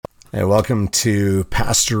Hey, welcome to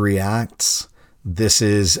Pastor Reacts. This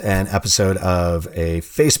is an episode of a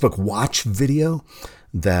Facebook Watch video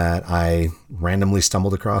that I randomly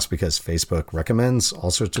stumbled across because Facebook recommends all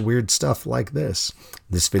sorts of weird stuff like this.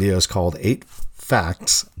 This video is called 8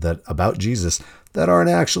 Facts about Jesus that aren't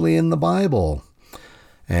actually in the Bible.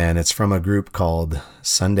 And it's from a group called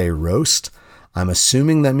SundayRoast. I'm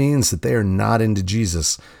assuming that means that they are not into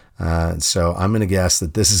Jesus. So I'm going to guess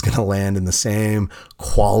that this is going to land in the same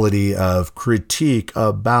quality of critique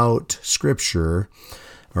about Scripture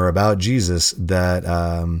or about Jesus that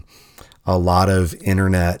a lot of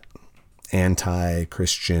internet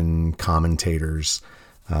anti-Christian commentators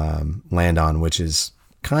land on, which is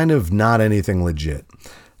kind of not anything legit.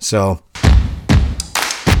 So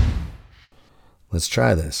let's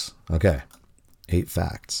try this. Okay, 8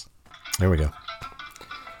 facts. There we go.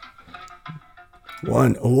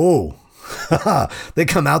 1. Oh, they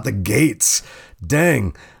come out the gates.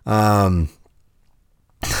 Dang.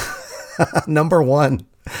 Number 1,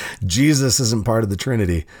 Jesus isn't part of the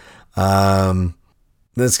Trinity.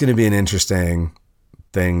 That's going to be an interesting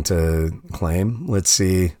thing to claim. Let's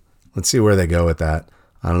see where they go with that.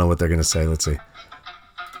 I don't know what they're going to say. Let's see.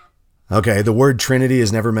 Okay, the word Trinity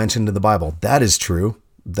is never mentioned in the Bible. That is true.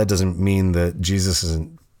 That doesn't mean that Jesus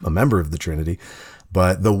isn't a member of the Trinity.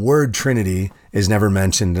 But the word Trinity is never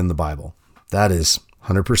mentioned in the Bible. That is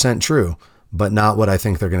 100% true, but not what I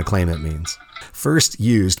think they're going to claim it means. First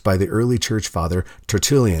used by the early church father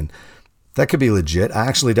Tertullian. That could be legit. I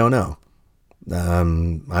actually don't know.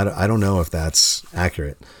 I don't know if that's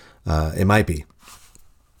accurate. It might be.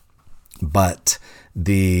 But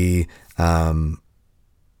the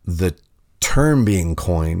term being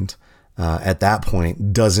coined at that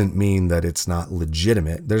point doesn't mean that it's not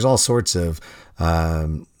legitimate. There's all sorts of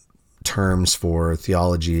terms for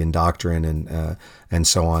theology and doctrine and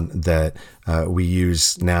so on that we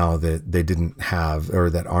use now that they didn't have or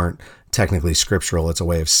that aren't technically scriptural. It's a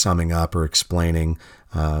way of summing up or explaining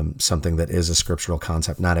something that is a scriptural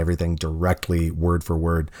concept. Not everything directly word for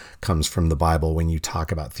word comes from the Bible. When you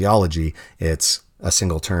talk about theology, it's a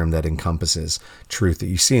single term that encompasses truth that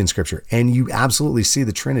you see in Scripture. And you absolutely see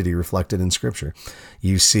the Trinity reflected in Scripture.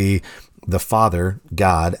 You see the Father,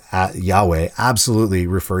 God, Yahweh, absolutely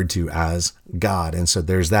referred to as God. And so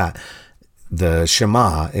there's that. The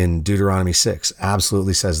Shema in Deuteronomy 6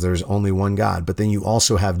 absolutely says there's only one God. But then you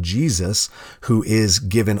also have Jesus, who is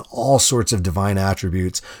given all sorts of divine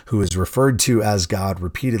attributes, who is referred to as God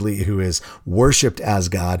repeatedly, who is worshiped as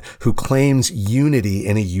God, who claims unity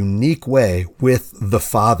in a unique way with the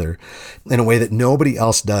Father, in a way that nobody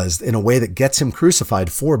else does, in a way that gets him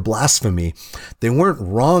crucified for blasphemy. They weren't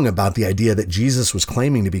wrong about the idea that Jesus was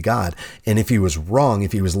claiming to be God. And if he was wrong,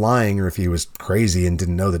 if he was lying, or if he was crazy and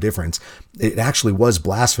didn't know the difference, it actually was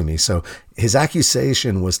blasphemy. So his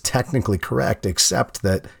accusation was technically correct, except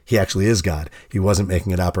that he actually is God. He wasn't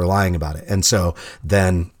making it up or lying about it. And so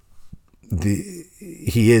then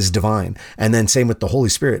he is divine. And then same with the Holy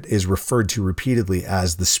Spirit is referred to repeatedly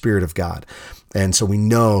as the Spirit of God. And so we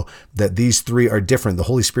know that these three are different. The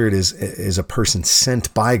Holy Spirit is a person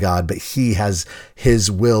sent by God, but he has his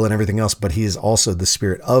will and everything else, but he is also the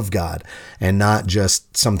Spirit of God and not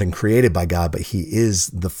just something created by God, but he is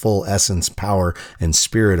the full essence, power, and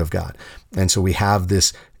spirit of God. And so we have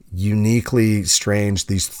this uniquely strange,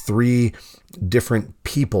 these three different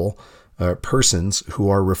people, persons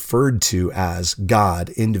who are referred to as God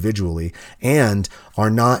individually and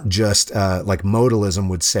are not just like modalism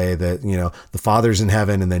would say that, the Father's in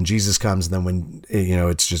heaven and then Jesus comes and then when,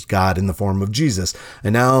 it's just God in the form of Jesus.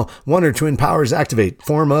 And now one or twin powers activate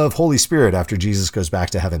form of Holy Spirit after Jesus goes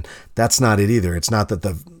back to heaven. That's not it either. It's not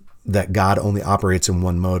that God only operates in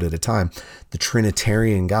one mode at a time. The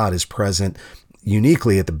Trinitarian God is present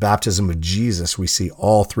uniquely at the baptism of Jesus. We see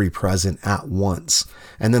all three present at once.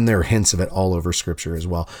 And then there are hints of it all over Scripture as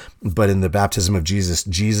well. But in the baptism of Jesus,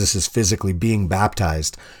 Jesus is physically being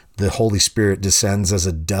baptized. The Holy Spirit descends as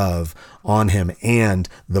a dove on him and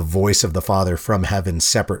the voice of the Father from heaven,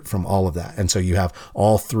 separate from all of that. And so you have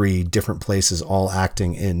all three different places all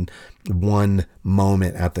acting in one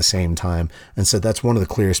moment at the same time. And so that's one of the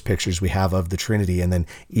clearest pictures we have of the Trinity. And then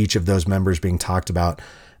each of those members being talked about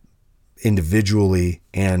individually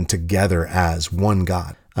and together as one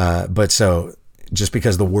God. But so just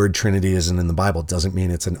because the word Trinity isn't in the Bible doesn't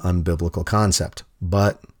mean it's an unbiblical concept.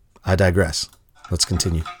 But I digress. Let's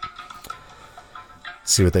continue.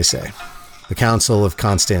 See what they say. The Council of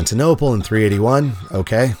Constantinople in 381.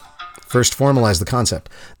 Okay. First formalized the concept.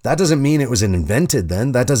 That doesn't mean it was invented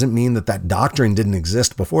then. That doesn't mean that doctrine didn't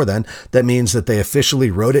exist before then. That means that they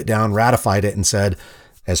officially wrote it down, ratified it, and said,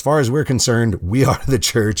 As far as we're concerned, we are the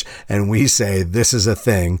church and we say this is a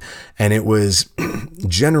thing. And it was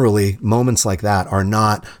generally moments like that are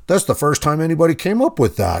not, that's the first time anybody came up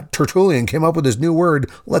with that. Tertullian came up with this new word.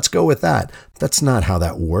 Let's go with that. That's not how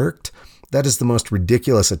that worked. That is the most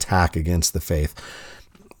ridiculous attack against the faith.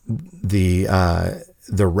 The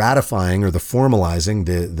ratifying or the formalizing,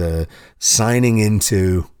 the signing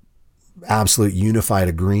into absolute unified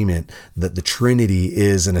agreement that the Trinity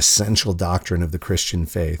is an essential doctrine of the Christian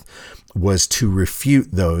faith was to refute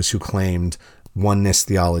those who claimed oneness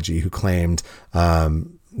theology, who claimed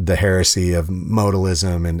the heresy of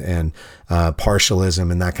modalism and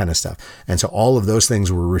partialism and that kind of stuff. And so all of those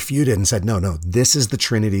things were refuted and said, no, this is the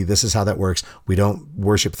Trinity. This is how that works. We don't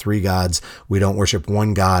worship three gods. We don't worship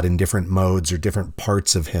one God in different modes or different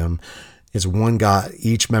parts of him. It's one God.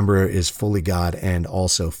 Each member is fully God and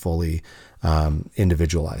also fully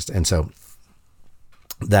individualized. And so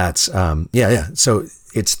that's, So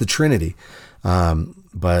it's the Trinity.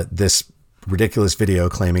 But this ridiculous video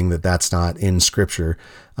claiming that that's not in scripture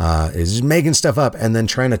is just making stuff up and then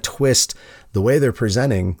trying to twist the way they're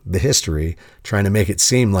presenting the history, trying to make it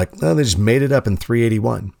seem like, they just made it up in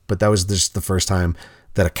 381. But that was just the first time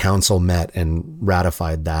that a council met and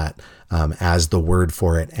ratified that as the word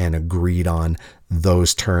for it and agreed on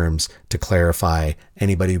those terms to clarify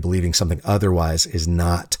anybody believing something otherwise is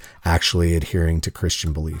not actually adhering to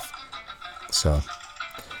Christian belief. So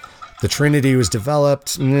the Trinity was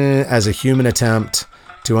developed as a human attempt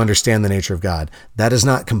to understand the nature of God. That is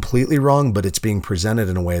not completely wrong, but it's being presented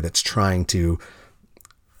in a way that's trying to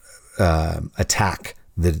attack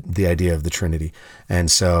the idea of the Trinity.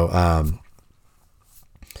 And so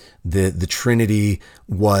the Trinity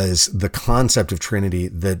was the concept of Trinity.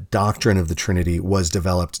 The doctrine of the Trinity was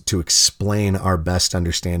developed to explain our best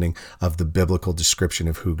understanding of the biblical description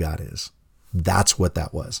of who God is. That's what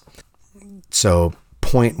that was. So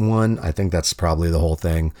point one, I think that's probably the whole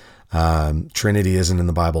thing. Trinity isn't in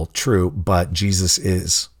the Bible. True, but Jesus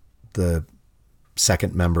is the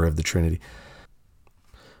second member of the Trinity.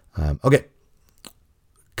 Okay.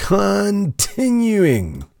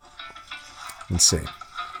 Continuing. Let's see.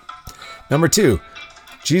 Number 2,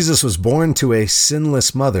 Jesus was born to a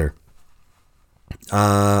sinless mother.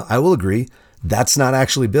 I will agree. That's not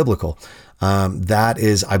actually biblical. That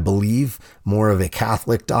is, I believe, more of a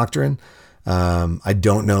Catholic doctrine. I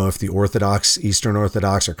don't know if the Orthodox, Eastern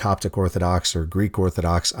Orthodox or Coptic Orthodox or Greek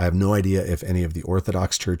Orthodox, I have no idea if any of the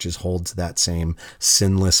Orthodox churches hold to that same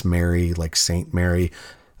sinless Mary, like Saint Mary.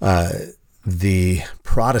 The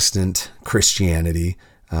Protestant Christianity,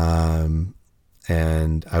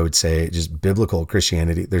 and I would say just biblical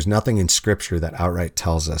Christianity, there's nothing in scripture that outright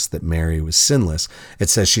tells us that Mary was sinless. It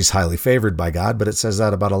says she's highly favored by God, but it says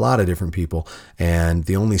that about a lot of different people. And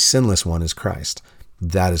the only sinless one is Christ.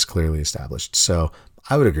 That is clearly established. So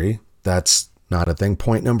I would agree. That's not a thing.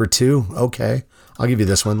 Point number 2. Okay. I'll give you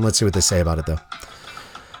this one. Let's see what they say about it though.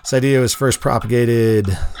 This idea was first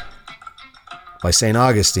propagated by St.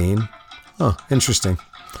 Augustine. Oh, interesting.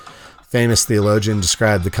 Famous theologian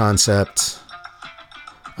described the concept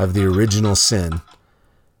of the original sin.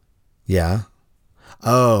 Yeah.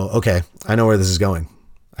 Oh, okay. I know where this is going.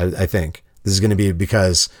 I think this is going to be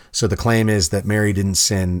because, so the claim is that Mary didn't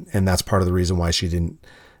sin, and that's part of the reason why she didn't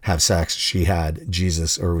have sex. She had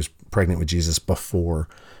Jesus, or was pregnant with Jesus before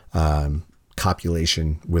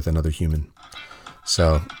copulation with another human.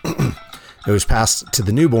 So it was passed to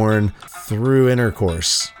the newborn through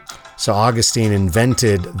intercourse. So Augustine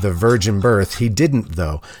invented the virgin birth. He didn't,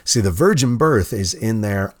 though. See, the virgin birth is in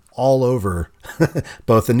there all over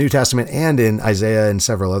both the New Testament and in Isaiah and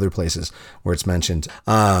several other places where it's mentioned.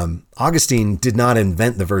 Augustine did not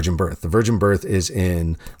invent the virgin birth. The virgin birth is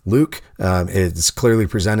in Luke. It's clearly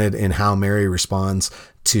presented in how Mary responds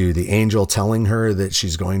to the angel telling her that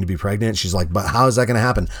she's going to be pregnant. She's like, but how is that going to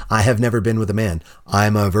happen? I have never been with a man.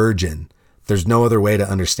 I'm a virgin. There's no other way to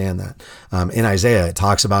understand that. In Isaiah, it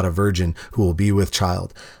talks about a virgin who will be with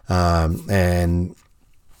child. And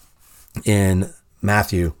in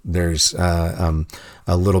Matthew, there's a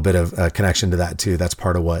little bit of a connection to that too. That's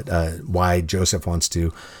part of why Joseph wants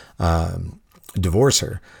to divorce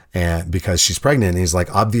her, and because she's pregnant. And he's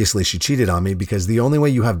like, obviously she cheated on me, because the only way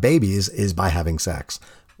you have babies is by having sex.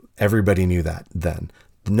 Everybody knew that then.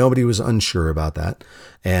 Nobody was unsure about that,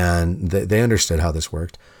 and they understood how this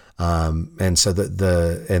worked. And so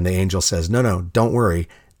the angel says, no, don't worry.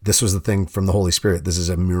 This was the thing from the Holy Spirit. This is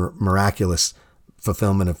a miraculous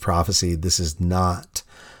fulfillment of prophecy. This is not,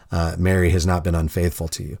 Mary has not been unfaithful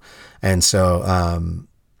to you. And so,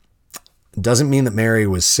 doesn't mean that Mary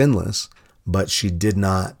was sinless, but she did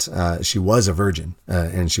not, she was a virgin,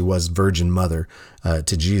 and she was virgin mother,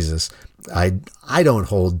 to Jesus. I don't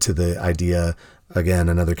hold to the idea, again,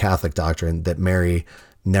 another Catholic doctrine, that Mary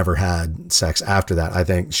never had sex after that. I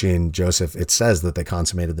think she and Joseph, it says that they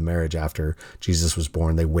consummated the marriage after Jesus was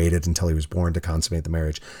born. They waited until he was born to consummate the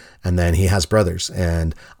marriage. And then he has brothers.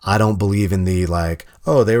 And I don't believe in the like,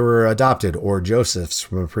 oh, they were adopted, or Joseph's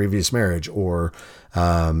from a previous marriage, or,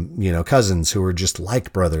 cousins who were just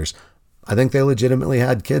like brothers. I think they legitimately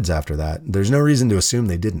had kids after that. There's no reason to assume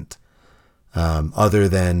they didn't, other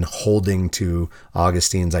than holding to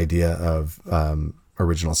Augustine's idea of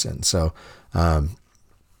original sin. So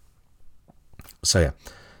yeah,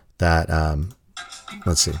 that,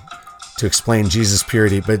 let's see, to explain Jesus'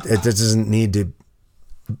 purity, but it doesn't need to,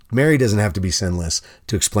 Mary doesn't have to be sinless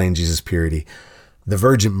to explain Jesus' purity. The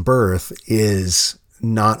virgin birth is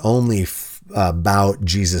not only about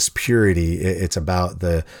Jesus' purity, it's about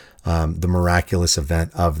the miraculous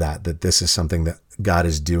event of that this is something that God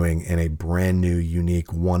is doing in a brand new,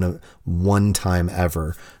 unique, one time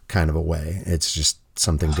ever kind of a way. It's just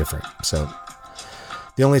something different. So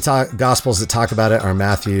the only gospels that talk about it are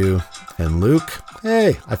Matthew and Luke.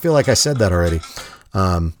 Hey, I feel like I said that already.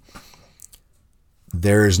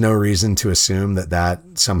 There's no reason to assume that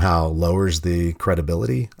somehow lowers the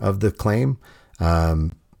credibility of the claim.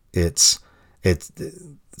 It's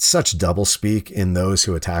such doublespeak in those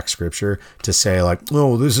who attack scripture to say like,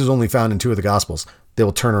 oh, this is only found in 2 of the gospels. They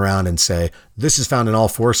will turn around and say, this is found in all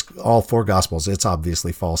four gospels. It's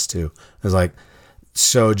obviously false too. It's like,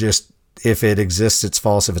 so just, if it exists, it's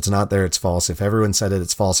false. If it's not there, it's false. If everyone said it,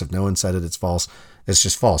 it's false. If no one said it, it's false. It's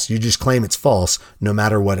just false. You just claim it's false no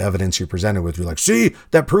matter what evidence you're presented with. You're like, see,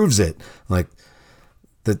 that proves it. Like,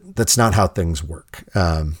 that's not how things work.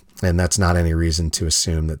 And that's not any reason to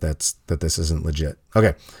assume that this isn't legit.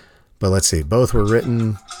 Okay. But let's see. Both were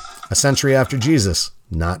written a century after Jesus.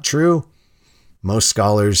 Not true. Most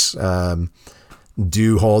scholars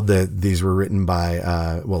do hold that these were written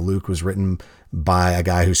by, Luke was written by a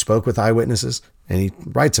guy who spoke with eyewitnesses, and he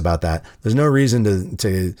writes about that. There's no reason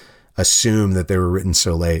to assume that they were written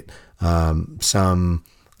so late. Some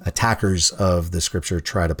attackers of the scripture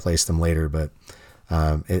try to place them later, but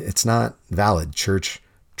it's not valid. Church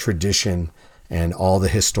tradition and all the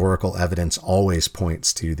historical evidence always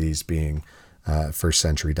points to these being first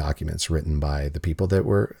century documents written by the people they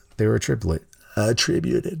were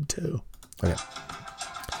attributed to. Okay.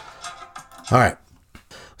 All right.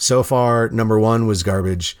 So far, number 1 was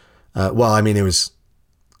garbage. It was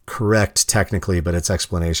correct technically, but its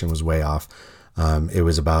explanation was way off. It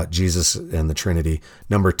was about Jesus and the Trinity.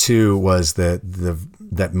 Number 2 was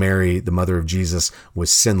that Mary, the mother of Jesus, was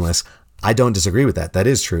sinless. I don't disagree with that. That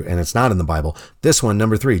is true, and it's not in the Bible. This one,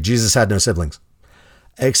 number 3, Jesus had no siblings,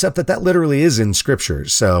 except that literally is in Scripture.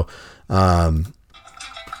 So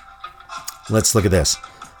let's look at this.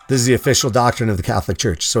 This is the official doctrine of the Catholic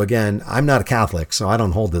Church. So again, I'm not a Catholic, so I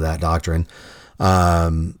don't hold to that doctrine.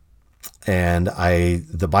 And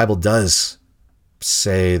the Bible does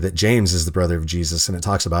say that James is the brother of Jesus, and it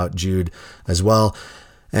talks about Jude as well.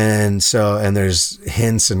 And there's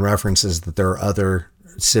hints and references that there are other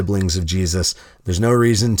siblings of Jesus. There's no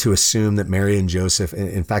reason to assume that Mary and Joseph,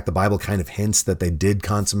 in fact, the Bible kind of hints that they did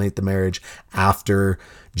consummate the marriage after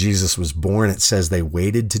Jesus was born. It says they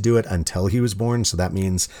waited to do it until he was born. So that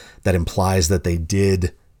implies that they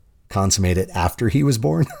did consummate it after he was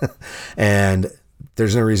born. And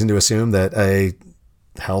there's no reason to assume that a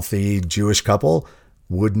healthy Jewish couple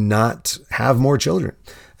would not have more children.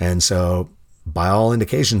 And so by all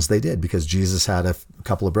indications, they did, because Jesus had a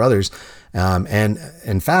couple of brothers. And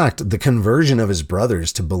in fact, the conversion of his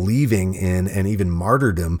brothers to believing in and even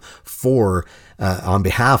martyrdom on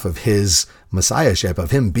behalf of his messiahship,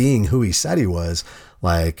 of him being who he said he was,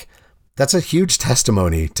 like, that's a huge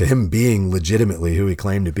testimony to him being legitimately who he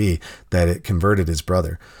claimed to be, that it converted his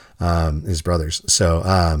brothers.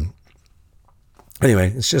 So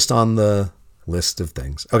anyway, it's just on the list of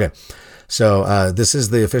things. Okay. So this is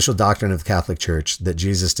the official doctrine of the Catholic Church, that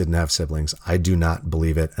Jesus didn't have siblings. I do not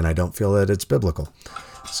believe it, and I don't feel that it's biblical.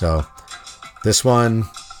 So this one,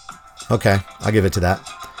 okay, I'll give it to that.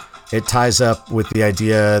 It ties up with the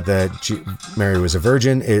idea that Mary was a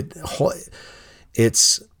virgin.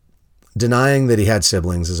 It's denying that he had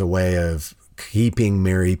siblings as a way of keeping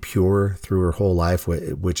Mary pure through her whole life,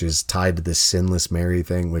 which is tied to this sinless Mary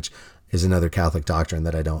thing, which is another Catholic doctrine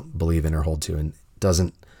that I don't believe in or hold to, and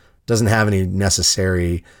doesn't have any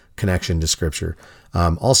necessary connection to scripture.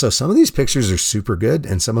 Also, some of these pictures are super good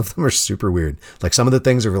and some of them are super weird. Like, some of the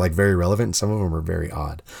things are like very relevant and some of them are very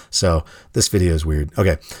odd. So this video is weird.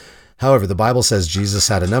 Okay. However, the Bible says Jesus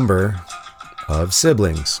had a number of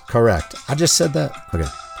siblings. Correct. I just said that. Okay.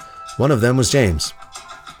 One of them was James.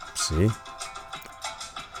 See?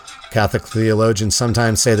 Catholic theologians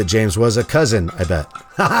sometimes say that James was a cousin, I bet.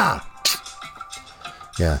 Ha ha!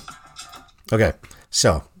 Yeah. Okay.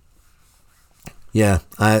 So, yeah.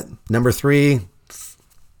 Number 3,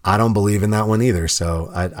 I don't believe in that one either. So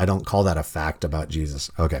I don't call that a fact about Jesus.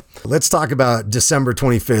 Okay. Let's talk about December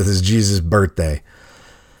 25th as Jesus' birthday.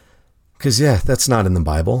 Because, yeah, that's not in the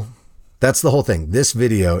Bible. That's the whole thing. This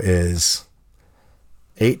video is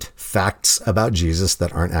 8 facts about Jesus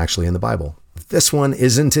that aren't actually in the Bible. This one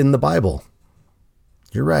isn't in the Bible.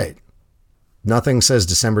 You're right. Nothing says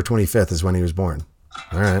December 25th is when he was born.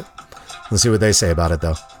 All right. Let's see what they say about it,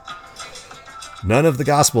 though. None of the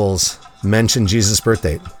Gospels mention Jesus' birth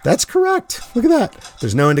date. That's correct. Look at that.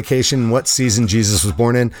 There's no indication what season Jesus was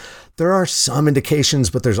born in. There are some indications,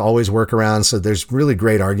 but there's always workarounds. So there's really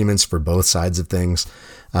great arguments for both sides of things.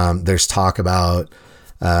 There's talk about,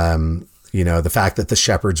 the fact that the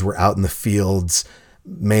shepherds were out in the fields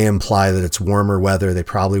may imply that it's warmer weather. They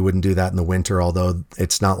probably wouldn't do that in the winter, although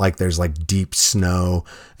it's not like there's like deep snow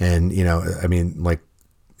and,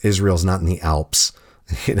 Israel's not in the Alps.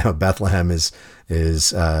 Bethlehem is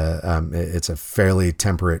it's a fairly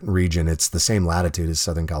temperate region. It's the same latitude as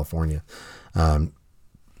Southern California.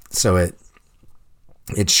 So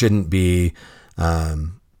it shouldn't be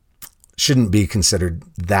considered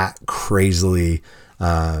that crazily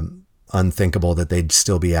unthinkable that they'd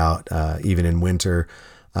still be out even in winter.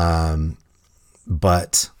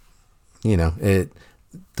 But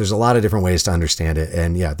there's a lot of different ways to understand it,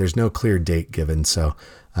 and yeah, there's no clear date given. So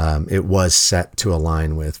it was set to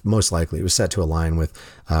align with, most likely it was set to align with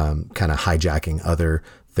kind of hijacking other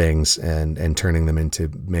things and turning them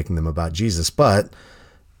into making them about Jesus, but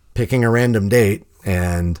picking a random date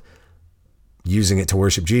and using it to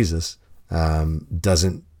worship Jesus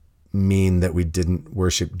doesn't mean that we didn't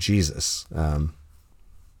worship Jesus. I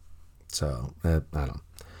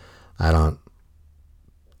don't.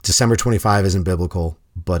 December 25 isn't biblical,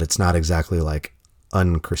 but it's not exactly like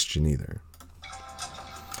unchristian either.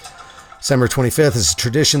 December 25th is a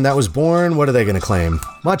tradition that was born. What are they going to claim?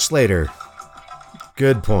 Much later.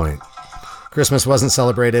 Good point. Christmas wasn't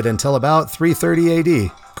celebrated until about 330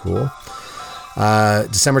 AD. Cool.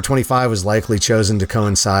 December 25 was likely chosen to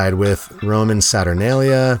coincide with Roman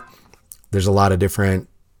Saturnalia. There's a lot of different,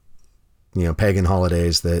 pagan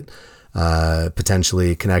holidays that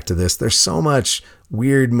potentially connect to this. There's so much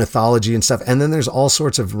weird mythology and stuff. And then there's all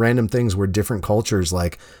sorts of random things where different cultures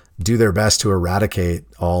do their best to eradicate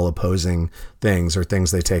all opposing things or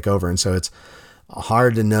things they take over. And so it's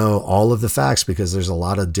hard to know all of the facts because there's a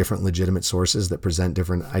lot of different legitimate sources that present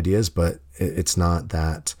different ideas, but it's not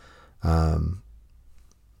that,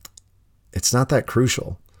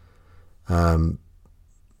 crucial.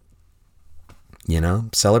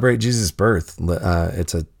 Celebrate Jesus' birth.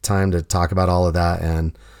 It's a time to talk about all of that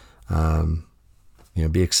and,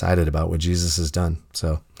 be excited about what Jesus has done.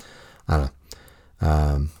 So I don't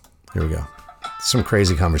know. Here we go. Some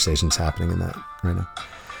crazy conversations happening in that right now.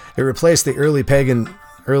 It replaced the earlier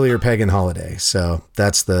pagan holiday. So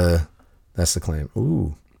that's the claim.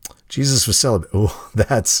 Ooh, Jesus was celibate. Ooh,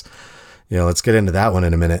 that's, let's get into that one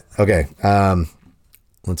in a minute. Okay.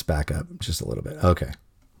 Let's back up just a little bit. Okay.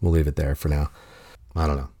 We'll leave it there for now. I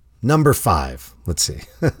don't know. Number 5. Let's see.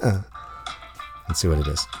 Let's see what it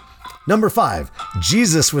is. Number 5,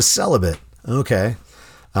 Jesus was celibate. Okay.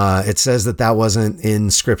 It says that wasn't in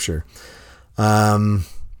scripture. It's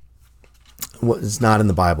not in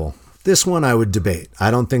the Bible. This one I would debate. I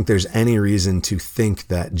don't think there's any reason to think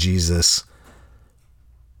that Jesus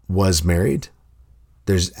was married.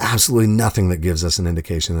 There's absolutely nothing that gives us an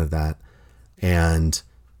indication of that. And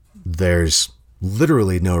there's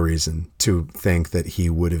literally no reason to think that he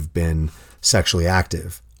would have been sexually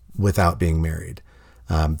active without being married.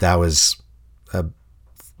 That was a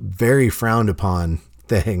very frowned upon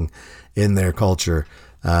thing in their culture.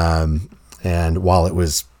 And while it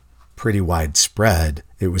was pretty widespread,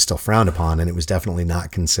 it was still frowned upon, and it was definitely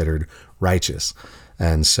not considered righteous.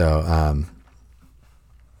 And so,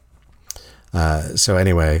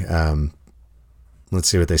 anyway, let's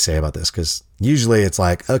see what they say about this. 'Cause usually it's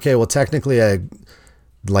like, okay, well, technically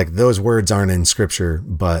those words aren't in scripture,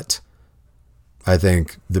 but I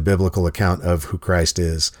think the biblical account of who Christ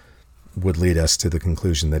is would lead us to the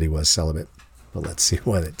conclusion that he was celibate. But let's see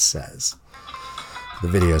what it says. The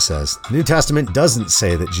video says, the New Testament doesn't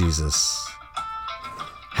say that Jesus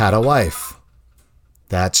had a wife.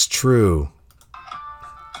 That's true.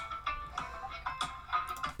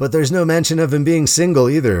 But there's no mention of him being single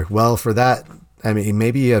either. Well, for that,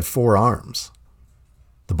 maybe he had 4 arms.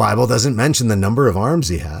 The Bible doesn't mention the number of arms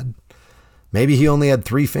he had. Maybe he only had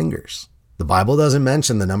 3 fingers. The Bible doesn't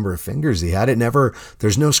mention the number of fingers he had.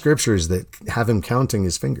 There's no scriptures that have him counting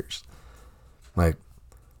his fingers. Like,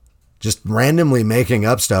 just randomly making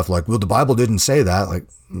up stuff like, well, the Bible didn't say that. Like,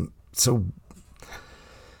 so,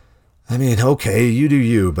 I mean, okay, you do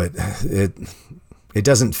you, but it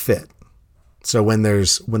doesn't fit. So when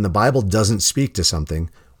the Bible doesn't speak to something,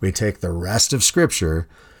 we take the rest of scripture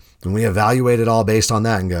and we evaluate it all based on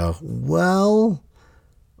that and go, well,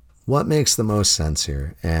 what makes the most sense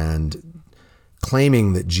here? And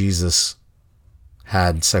claiming that Jesus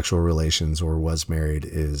had sexual relations or was married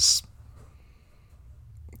is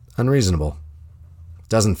unreasonable.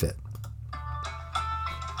 Doesn't fit.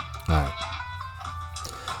 All right.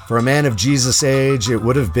 For a man of Jesus' age, it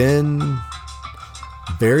would have been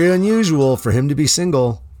very unusual for him to be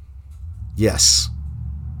single. Yes.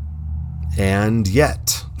 And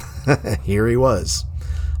yet, here he was.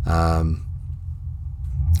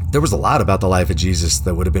 There was a lot about the life of Jesus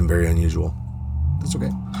that would have been very unusual. That's okay.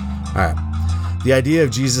 All right. The idea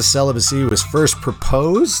of Jesus' celibacy was first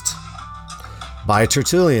proposed by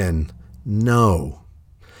Tertullian. No.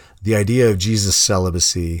 The idea of Jesus'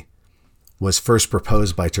 celibacy was first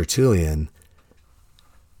proposed by Tertullian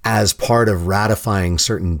as part of ratifying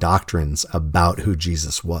certain doctrines about who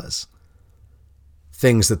Jesus was.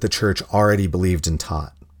 Things that the church already believed and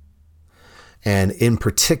taught. And in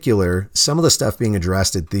particular, some of the stuff being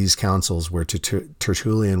addressed at these councils where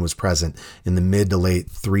Tertullian was present in the mid to late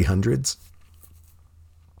 300s,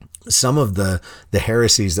 some of the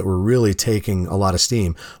heresies that were really taking a lot of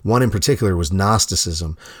steam, one in particular was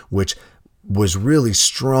Gnosticism, which was really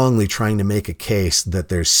strongly trying to make a case that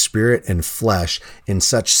there's spirit and flesh in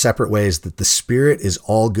such separate ways that the spirit is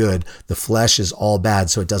all good, the flesh is all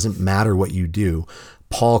bad, so it doesn't matter what you do.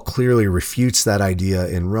 Paul clearly refutes that idea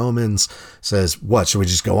in Romans, says, what, should we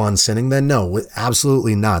just go on sinning then? No,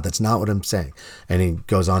 absolutely not. That's not what I'm saying. And he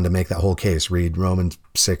goes on to make that whole case. Read Romans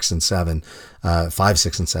 6 and 7, 5,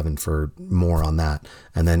 6, and 7 for more on that.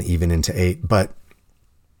 And then even into 8. But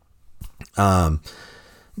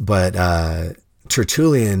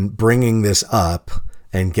Tertullian bringing this up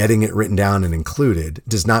and getting it written down and included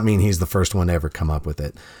does not mean he's the first one to ever come up with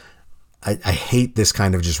it. I hate this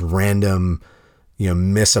kind of just random,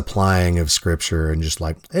 misapplying of scripture and just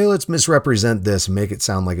like, hey, let's misrepresent this and make it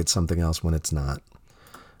sound like it's something else when it's not.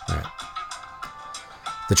 All right.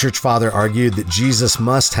 The church father argued that Jesus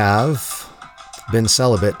must have been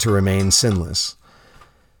celibate to remain sinless.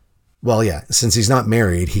 Well, yeah, since he's not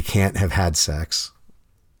married, he can't have had sex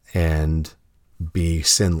and be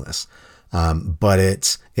sinless. But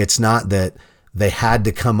it's not that they had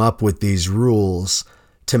to come up with these rules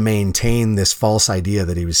to maintain this false idea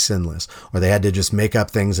that he was sinless, or they had to just make up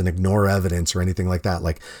things and ignore evidence or anything like that.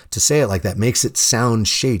 Like, to say it like that makes it sound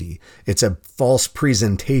shady. It's a false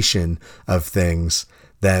presentation of things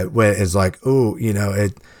that is like, oh,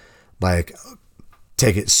 it like,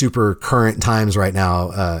 take it super current times right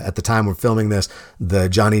now. At the time we're filming this, the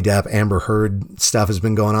Johnny Depp Amber Heard stuff has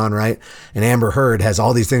been going on, right? And Amber Heard has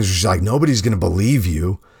all these things where she's like, nobody's going to believe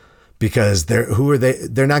you because they're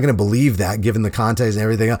not going to believe that given the context and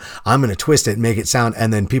everything else. I'm going to twist it and make it sound.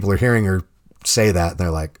 And then people are hearing her say that and they're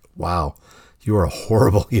like, wow, you are a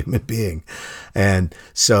horrible human being. And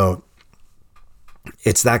so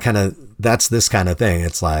it's that's this kind of thing.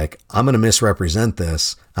 It's like, I'm going to misrepresent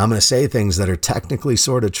this. I'm going to say things that are technically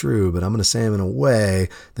sort of true, but I'm going to say them in a way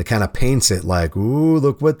that kind of paints it like, ooh,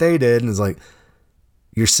 look what they did. And it's like,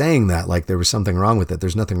 you're saying that like there was something wrong with it.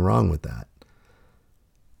 There's nothing wrong with that.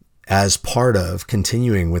 As part of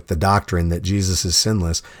continuing with the doctrine that Jesus is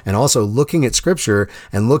sinless, and also looking at scripture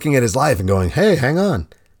and looking at his life and going, hey, hang on.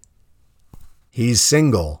 He's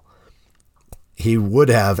single. He would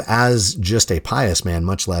have, as just a pious man,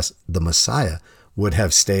 much less the Messiah, would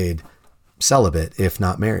have stayed celibate if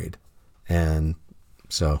not married. And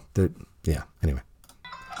so, anyway.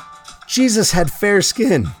 Jesus had fair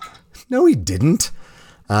skin. No, he didn't.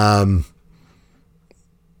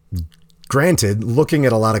 Granted, looking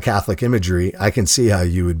at a lot of Catholic imagery, I can see how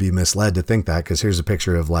you would be misled to think that, because here's a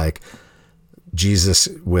picture of like Jesus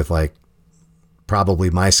with like probably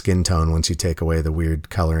my skin tone once you take away the weird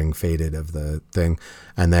coloring faded of the thing.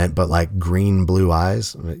 And then, but like green, blue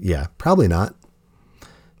eyes. Yeah, probably not.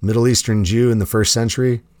 Middle Eastern Jew in the 1st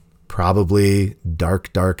century, probably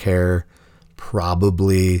dark hair,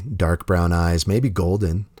 probably dark brown eyes, maybe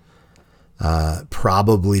golden,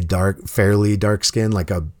 probably fairly dark skin, like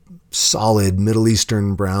a solid Middle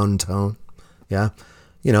Eastern brown tone. Yeah.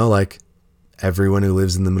 Like everyone who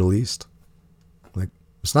lives in the Middle East. Like,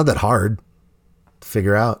 it's not that hard to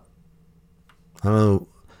figure out. I don't know.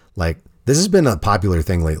 Like, This has been a popular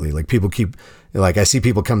thing lately. Like I see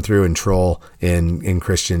people come through and troll in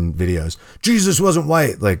Christian videos. Jesus wasn't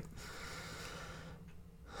white. Like,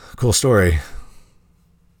 cool story.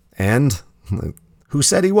 And who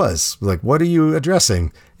said he was? Like, what are you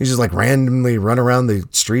addressing? He's just like randomly run around the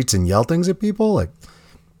streets and yell things at people. Like,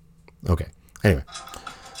 okay. Anyway,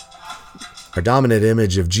 our dominant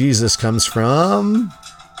image of Jesus comes from,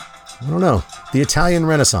 I don't know, the Italian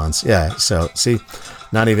Renaissance. Yeah. So see,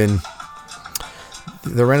 not even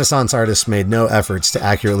the Renaissance artists made no efforts to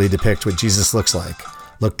accurately depict what Jesus looked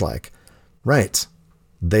like. Right.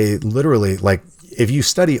 They literally, like, if you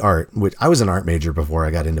study art, which I was an art major before I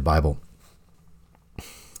got into Bible.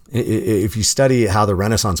 If you study how the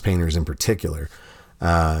Renaissance painters in particular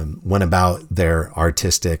went about their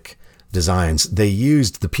artistic designs, they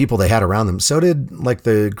used the people they had around them. So did like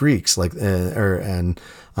the Greeks, a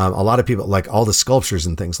lot of people, like all the sculptures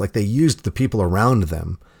and things, like they used the people around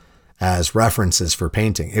them as references for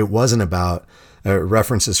painting. It wasn't about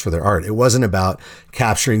references for their art. It wasn't about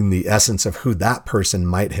capturing the essence of who that person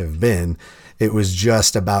might have been. It was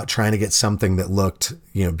just about trying to get something that looked,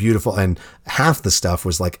 beautiful. And half the stuff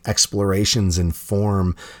was like explorations in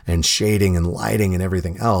form and shading and lighting and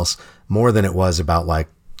everything else, more than it was about like,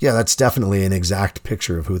 yeah, that's definitely an exact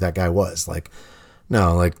picture of who that guy was. Like,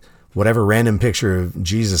 no, like whatever random picture of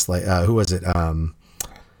Jesus, like, who was it? I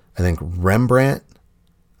think Rembrandt.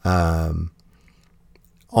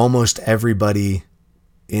 Almost everybody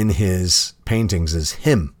in his paintings is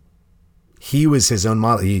him. He was his own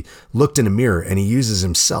model. He looked in a mirror and he uses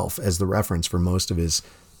himself as the reference for most of his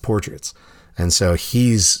portraits. And so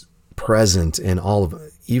he's present in all of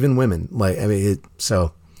it, even women. Like, I mean,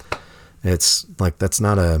 so it's like, that's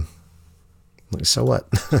not so what?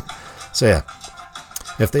 So yeah,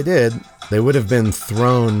 if they did, they would have been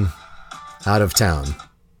thrown out of town.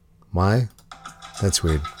 Why? That's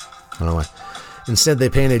weird. I don't know why. Instead, they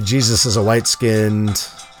painted Jesus as a white-skinned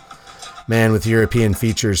man with European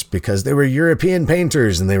features because they were European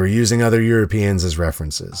painters and they were using other Europeans as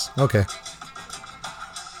references. Okay.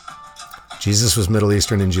 Jesus was Middle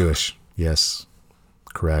Eastern and Jewish. Yes.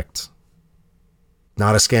 Correct.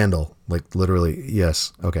 Not a scandal. Like, literally,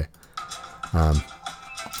 yes. Okay.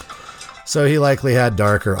 So he likely had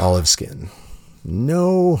dark or olive skin.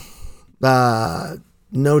 No, duh.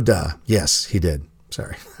 Yes, he did.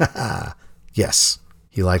 Sorry. Yes,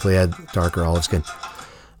 he likely had dark or olive skin.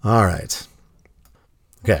 All right.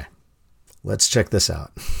 Okay. Let's check this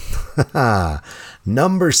out.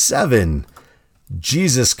 Number 7.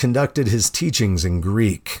 Jesus conducted his teachings in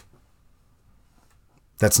Greek.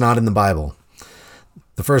 That's not in the Bible.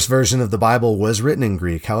 The first version of the Bible was written in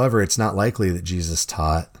Greek. However, it's not likely that Jesus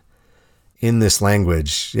taught in this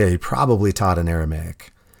language. Yeah, he probably taught in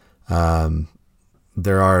Aramaic.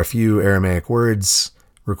 There are a few Aramaic words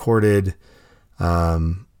recorded. I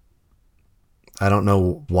don't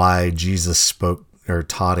know why Jesus spoke or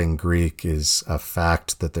taught in Greek is a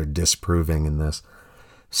fact that they're disproving in this.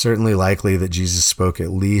 Certainly likely that Jesus spoke at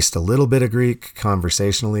least a little bit of Greek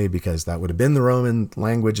conversationally, because that would have been the Roman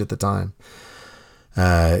language at the time.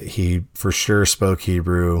 He for sure spoke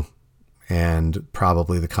Hebrew, and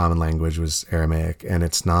probably the common language was Aramaic. And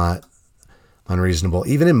it's not unreasonable.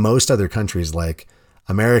 Even in most other countries, like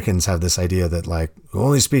Americans have this idea that like, we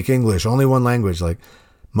only speak English, only one language. Like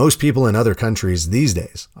most people in other countries these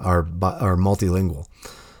days are multilingual.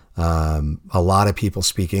 A lot of people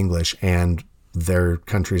speak English and their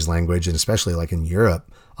country's language, and especially like in Europe,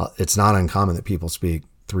 it's not uncommon that people speak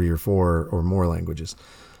 3 or 4 or more languages.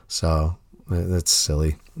 So that's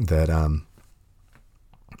silly that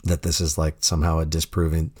that this is like somehow a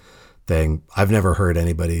disproven thing. I've never heard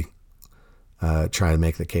anybody try to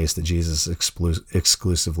make the case that Jesus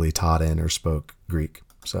exclusively taught in or spoke Greek.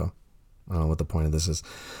 So I don't know what the point of this is.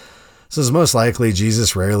 This is most likely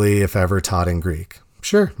Jesus rarely, if ever, taught in Greek.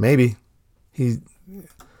 Sure, maybe.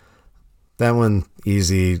 That one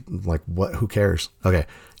easy, like what, who cares? Okay.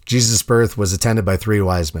 Jesus' birth was attended by 3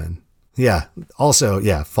 wise men. Yeah. Also,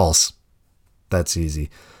 yeah, false. That's easy.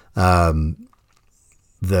 There's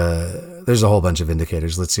a whole bunch of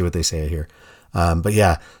indicators. Let's see what they say here. But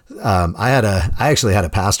yeah, I actually had a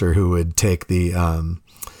pastor who would take the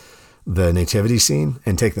nativity scene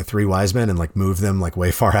and take the 3 wise men and like move them like way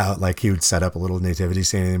far out. Like he would set up a little nativity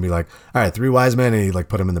scene and be like, all right, 3 wise men. And he'd like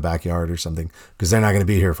put them in the backyard or something because they're not going to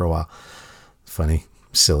be here for a while. Funny,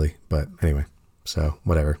 silly, but anyway, so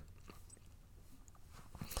whatever.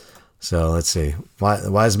 So let's see.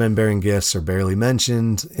 Wise men bearing gifts are barely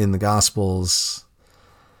mentioned in the Gospels.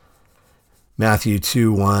 Matthew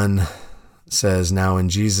 2:1 says, now when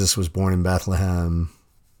Jesus was born in Bethlehem.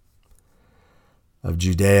 of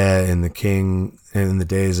Judea in the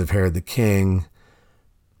days of Herod the king.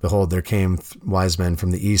 Behold, there came wise men from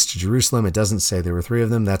the east to Jerusalem. It doesn't say there were 3 of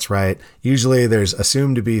them. That's right. Usually there's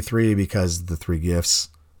assumed to be 3 because of the 3 gifts.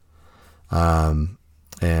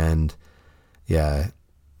 And yeah,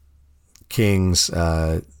 kings,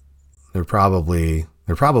 they're probably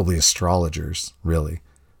astrologers, really,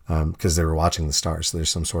 because they were watching the stars. So there's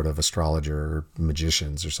some sort of astrologer or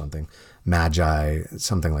magicians or something, magi,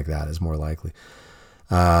 something like that is more likely.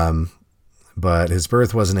 But his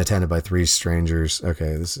birth wasn't attended by 3 strangers.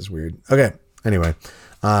 Okay, this is weird. Okay, anyway,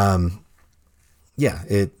 and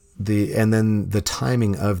then the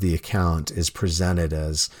timing of the account is presented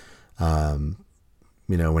as,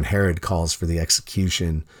 when Herod calls for the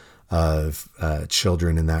execution of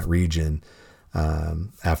children in that region,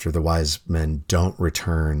 after the wise men don't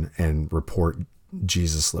return and report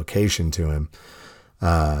Jesus' location to him,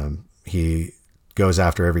 he goes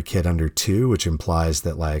after every kid under 2, which implies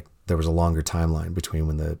that like there was a longer timeline between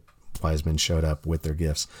when the wise men showed up with their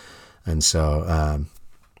gifts. And so, I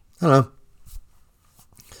don't know,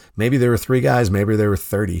 maybe there were 3 guys, maybe there were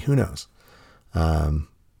 30, who knows?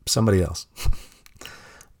 Somebody else.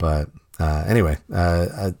 But anyway,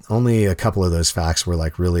 only a couple of those facts were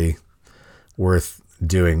like really worth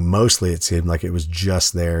doing. Mostly it seemed like it was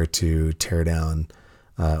just there to tear down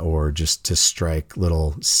or just to strike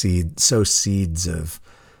little seeds of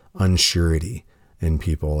unsurety in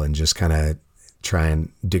people and just kind of try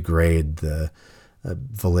and degrade the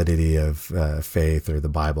validity of faith or the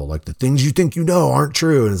Bible. Like the things you think you know aren't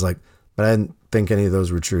true. And it's like, but I didn't think any of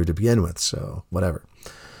those were true to begin with. So whatever.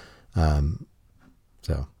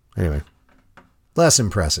 So anyway, less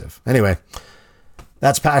impressive. Anyway,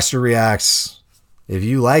 that's Pastor Reacts. If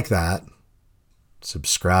you like that,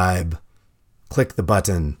 subscribe, click the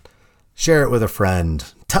button, share it with a friend,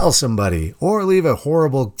 tell somebody, or leave a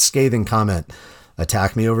horrible, scathing comment.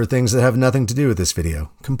 Attack me over things that have nothing to do with this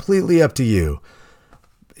video. Completely up to you.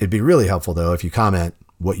 It'd be really helpful, though, if you comment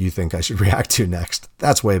what you think I should react to next.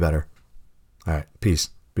 That's way better. All right. Peace.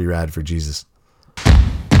 Be rad for Jesus.